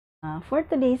For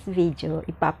today's video,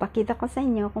 ipapakita ko sa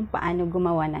inyo kung paano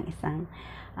gumawa ng isang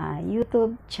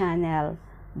YouTube channel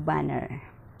banner.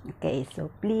 Okay, so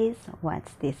please watch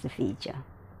this video.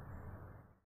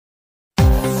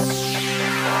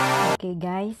 Okay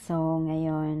guys, so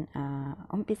ngayon,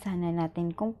 umpisahan na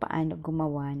natin kung paano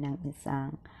gumawa ng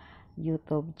isang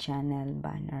YouTube channel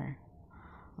banner.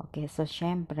 Okay, so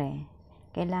syempre,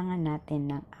 kailangan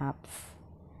natin ng apps.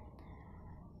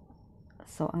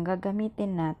 So, ang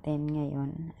gagamitin natin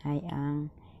ngayon ay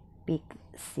ang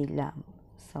Pixelab.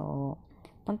 So,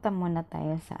 punta muna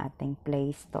tayo sa ating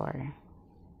Play Store.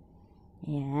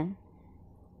 Ayan.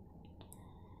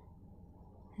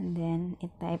 And then,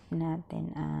 i-type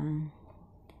natin ang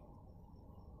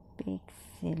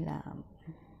Pixelab.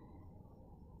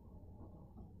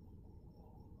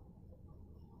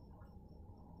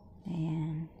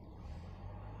 Ayan.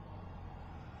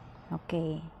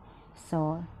 Okay.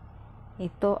 So,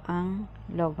 ito ang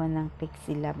logo ng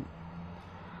Pixelab.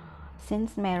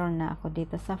 Since meron na ako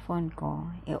dito sa phone ko,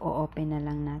 i-open na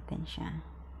lang natin siya.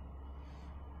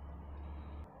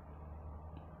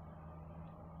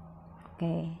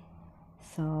 Okay.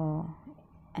 So,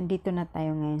 andito na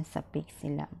tayo ngayon sa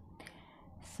Pixelab.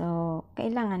 So,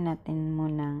 kailangan natin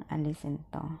munang alisin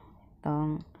to.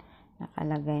 Itong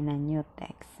nakalagay na new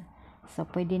text. So,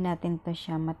 pwede natin to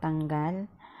siya matanggal.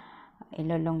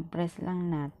 Ilo-long press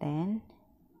lang natin.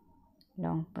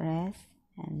 Long press.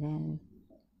 And then,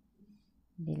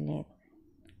 delete.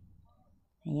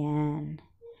 Ayan.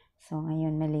 So,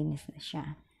 ngayon malinis na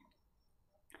siya.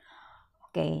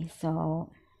 Okay, so,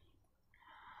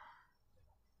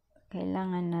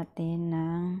 kailangan natin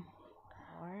ng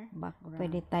background.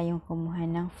 Pwede tayong kumuha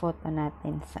ng photo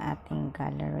natin sa ating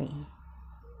gallery.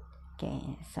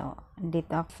 Okay, so,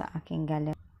 dito ako sa aking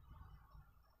gallery.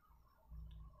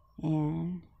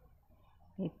 Ayan.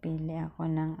 Pipili ako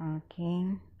ng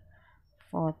aking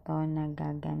photo na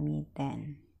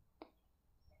gagamitin.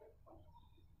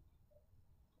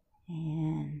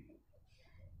 Ayan.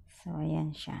 So, ayan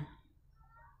siya.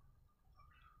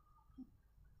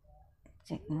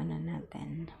 Check muna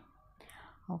natin.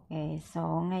 Okay, so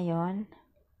ngayon,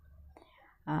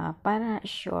 para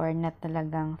sure na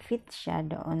talagang fit siya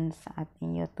doon sa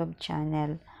ating YouTube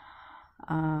channel,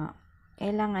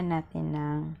 kailangan natin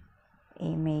ng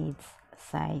image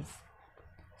size.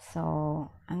 So,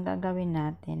 ang gagawin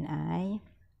natin ay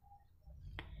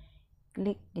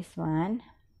click this one,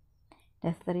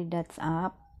 the three dots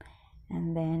up,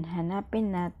 and then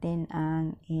hanapin natin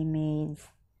ang image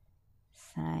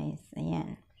size.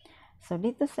 Ayan. So,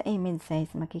 dito sa image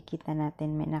size, makikita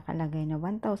natin may nakalagay na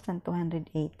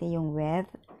 1,280 yung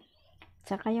width,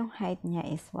 tsaka yung height niya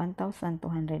is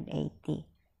 1,280.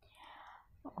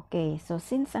 Okay, so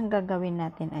since ang gagawin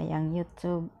natin ay ang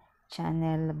YouTube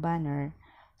channel banner,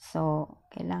 so,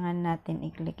 kailangan natin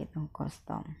i-click itong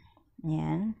custom.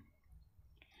 Ayan.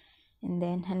 And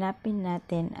then, hanapin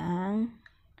natin ang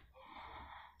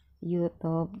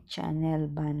YouTube channel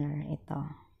banner. Ito.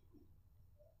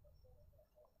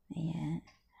 Ayan.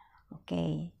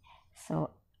 Okay.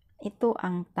 So, ito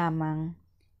ang tamang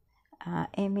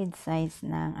image size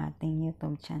ng ating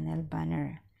YouTube channel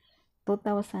banner.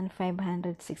 2,560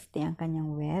 ang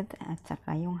kanyang width at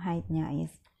saka yung height niya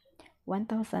is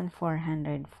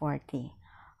 1,440.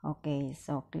 Okay,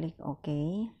 so click OK.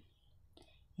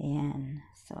 Ayan.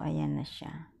 So, ayan na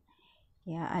siya.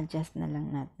 I-adjust na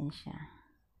lang natin siya.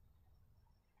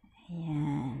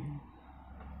 Ayan.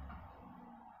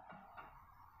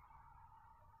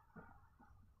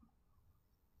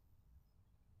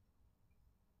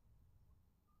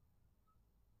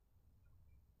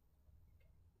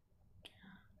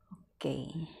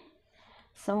 Okay.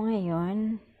 So,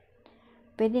 ngayon,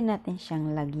 pwede natin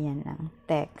siyang lagyan ng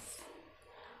text.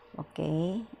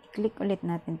 Okay. I-click ulit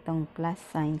natin tong plus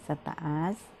sign sa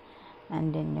taas. And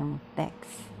then, yung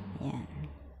text. Ayan.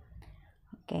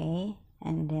 Okay.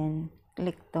 And then,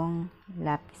 click tong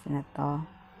lapis na to.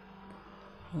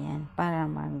 Ayan. Para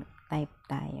mag-type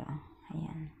tayo.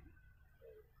 Ayan.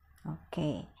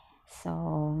 Okay. So,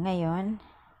 ngayon,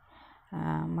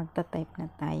 magta-type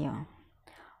na tayo.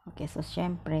 Okay, so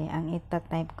syempre, ang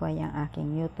ita-type ko ay ang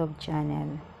aking YouTube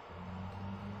channel.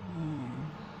 Ayan.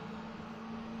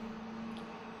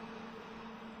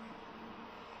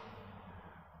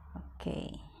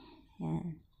 Okay.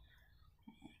 Ayan.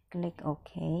 Click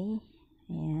OK.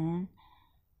 Ayan.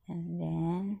 And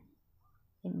then,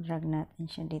 i-drag natin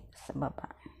siya dito sa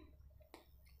baba.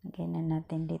 Lagay na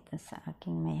natin dito sa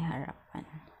aking may harapan.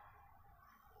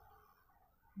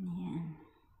 Ayan.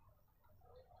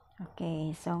 Okay,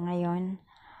 so ngayon,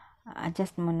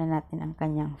 adjust muna natin ang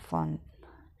kanyang font.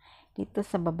 Dito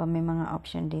sa baba may mga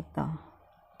option dito.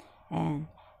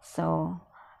 And so,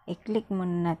 i-click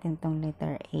muna natin tong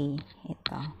letter A.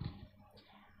 Ito.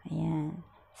 Ayan.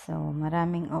 So,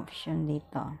 maraming option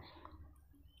dito.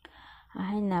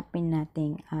 Hahanapin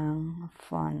natin ang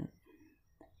font.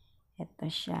 Ito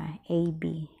siya,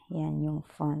 AB. Yan yung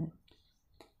font.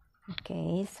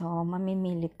 Okay, so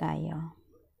mamimili tayo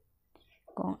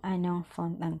kung anong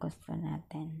font ang gusto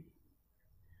natin.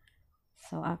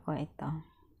 So, ako ito.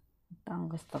 Ito ang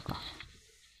gusto ko.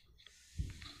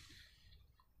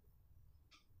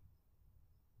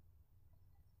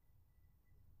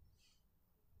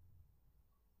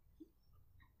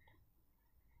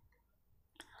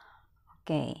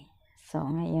 Okay. So,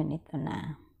 ngayon ito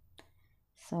na.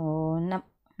 So,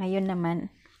 ngayon naman,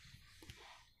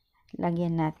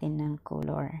 lagyan natin ng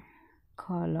color.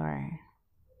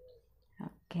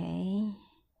 Okay.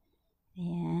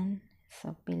 Ayan.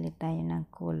 So, pili tayo ng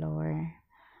kulay.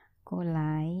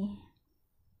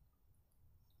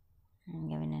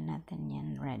 Gawin na natin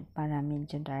yan red para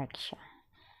medyo dark siya.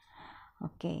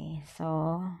 Okay.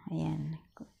 So, ayan.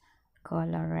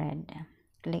 Color red.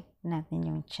 Click natin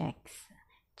yung check.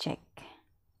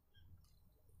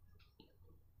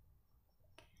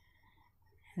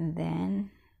 And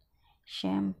then,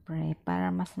 syempre,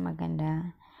 para mas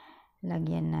maganda,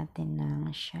 lagyan natin ng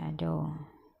shadow.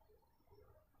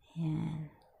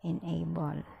 Ayan.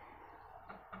 Enable.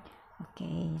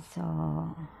 Okay. So,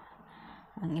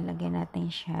 ang ilagay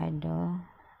natin shadow,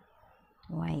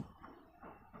 white.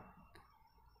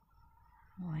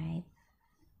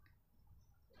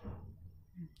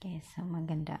 Okay. So,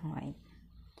 maganda ang white.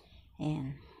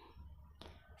 Ayan.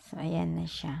 So, ayan na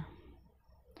siya.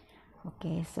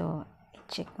 Okay, so,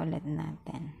 i-check ulit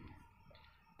natin.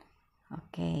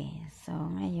 Okay, so,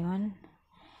 ngayon,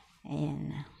 ayan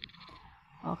na.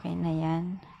 Okay na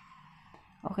yan.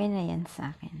 Okay na yan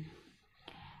sa akin.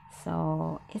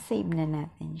 So, i-save na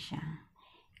natin siya.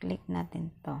 Click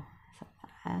natin to sa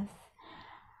taas.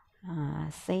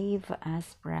 Save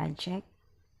as project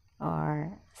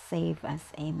or save as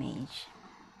image.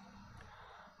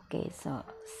 Okay, so,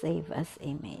 save as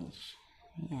image.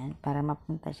 Ayan, para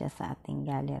mapunta siya sa ating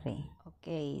gallery.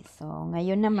 Okay, so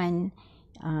ngayon naman,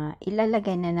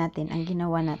 ilalagay na natin ang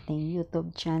ginawa nating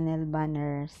YouTube channel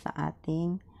banner sa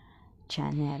ating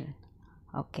channel.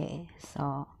 Okay,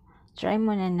 so try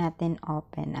muna natin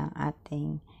open ang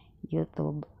ating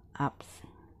YouTube apps.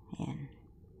 Ayan.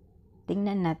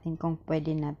 Tingnan natin kung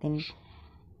pwede natin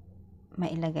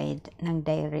mailagay ng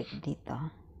direct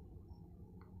dito.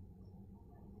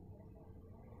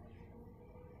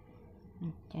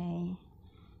 Okay,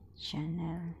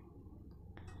 channel.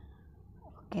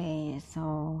 Okay,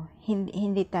 so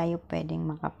hindi tayo pwedeng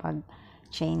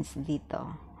makapag-change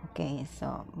dito. Okay,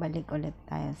 so balik ulit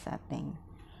tayo sa ating.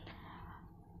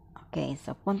 Okay,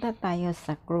 so punta tayo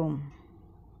sa Chrome.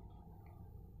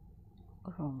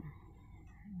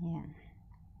 Ayan.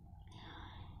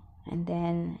 And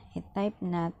then i-type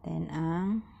natin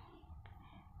ang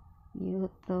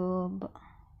youtube.com.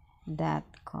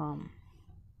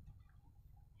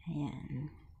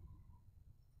 Ayan.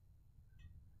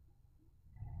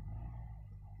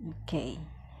 Okay.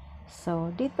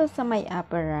 So, dito sa may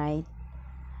upper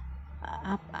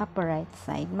right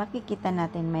side, makikita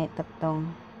natin may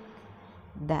tatlong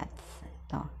dots.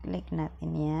 Ito. Click natin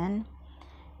yan.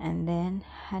 And then,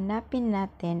 hanapin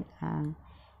natin ang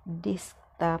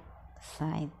desktop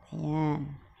side.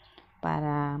 Ayan.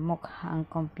 Para mukhang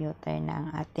computer na ang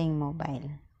ating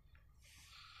mobile.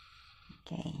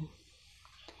 Okay.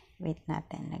 Wait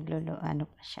natin, ano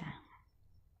pa siya.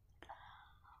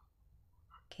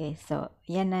 Okay, so,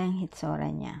 yan na yung hitsura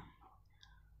niya.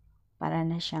 Para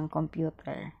na siyang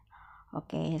computer.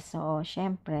 Okay, so,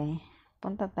 syempre,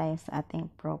 punta tayo sa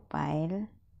ating profile.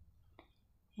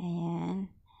 Ayan.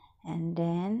 And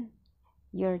then,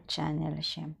 your channel,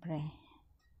 syempre.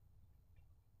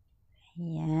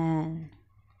 Ayan.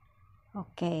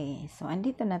 Okay, so,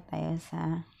 andito na tayo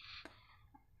sa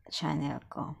channel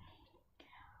ko.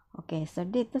 Okay, so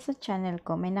dito sa channel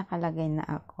ko, may nakalagay na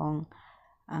akong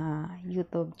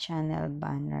YouTube channel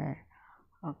banner.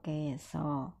 Okay,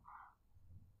 so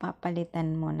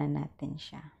papalitan muna natin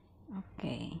siya.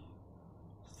 Okay.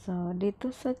 So,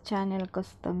 dito sa channel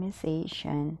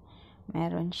customization,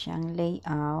 meron siyang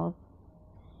layout,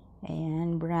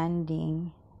 ayan,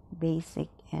 branding,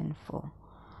 basic info.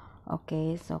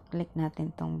 Okay, so click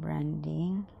natin tong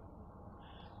branding.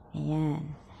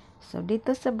 Ayan. So,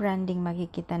 dito sa branding,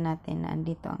 makikita natin na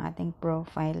andito ang ating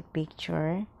profile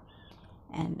picture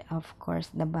and of course,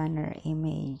 the banner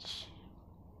image.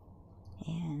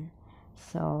 Ayan.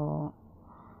 So,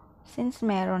 since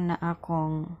meron na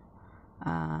akong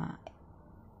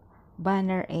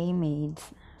banner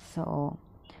image, So,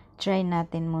 try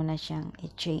natin muna siyang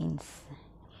i-change.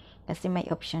 Kasi may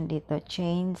option dito,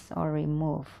 change or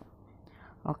remove.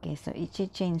 Okay, so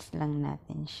i-change lang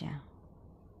natin siya.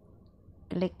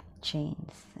 Click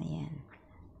change. Ayan.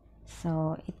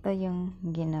 So, ito yung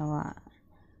ginawa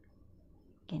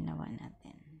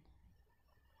natin.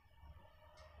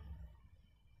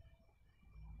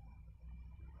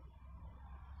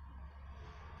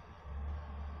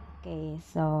 Okay,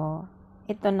 so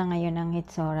ito na ngayon ang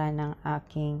hitsura ng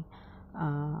aking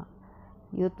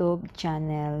YouTube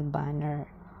channel banner.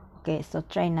 Okay, so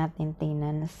try natin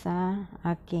tingnan sa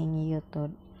aking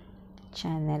YouTube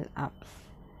channel apps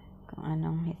kung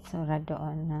anong hitsura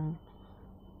doon ng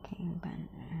aking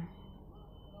banner.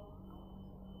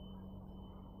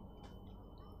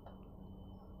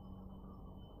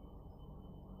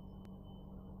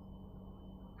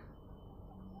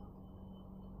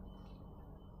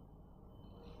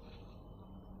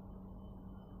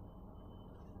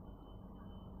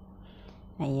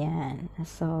 Ayan.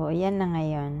 So, yan na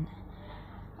ngayon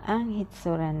ang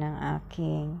hitsura ng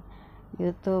aking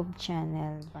YouTube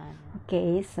channel banner.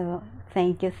 Okay, so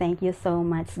thank you so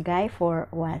much guys for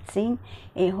watching.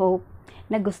 I hope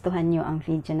nagustuhan nyo ang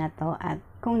video na to, at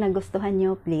kung nagustuhan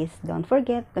nyo, please don't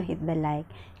forget to hit the like,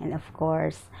 and of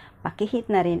course, pakihit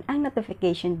na rin ang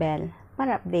notification bell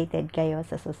para updated kayo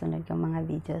sa susunod kong mga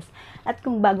videos. At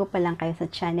kung bago pa lang kayo sa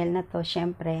channel na to,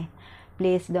 syempre,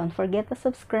 please don't forget to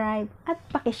subscribe at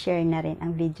pakishare na rin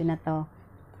ang video na to.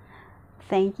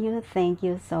 Thank you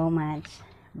so much.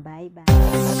 Bye-bye.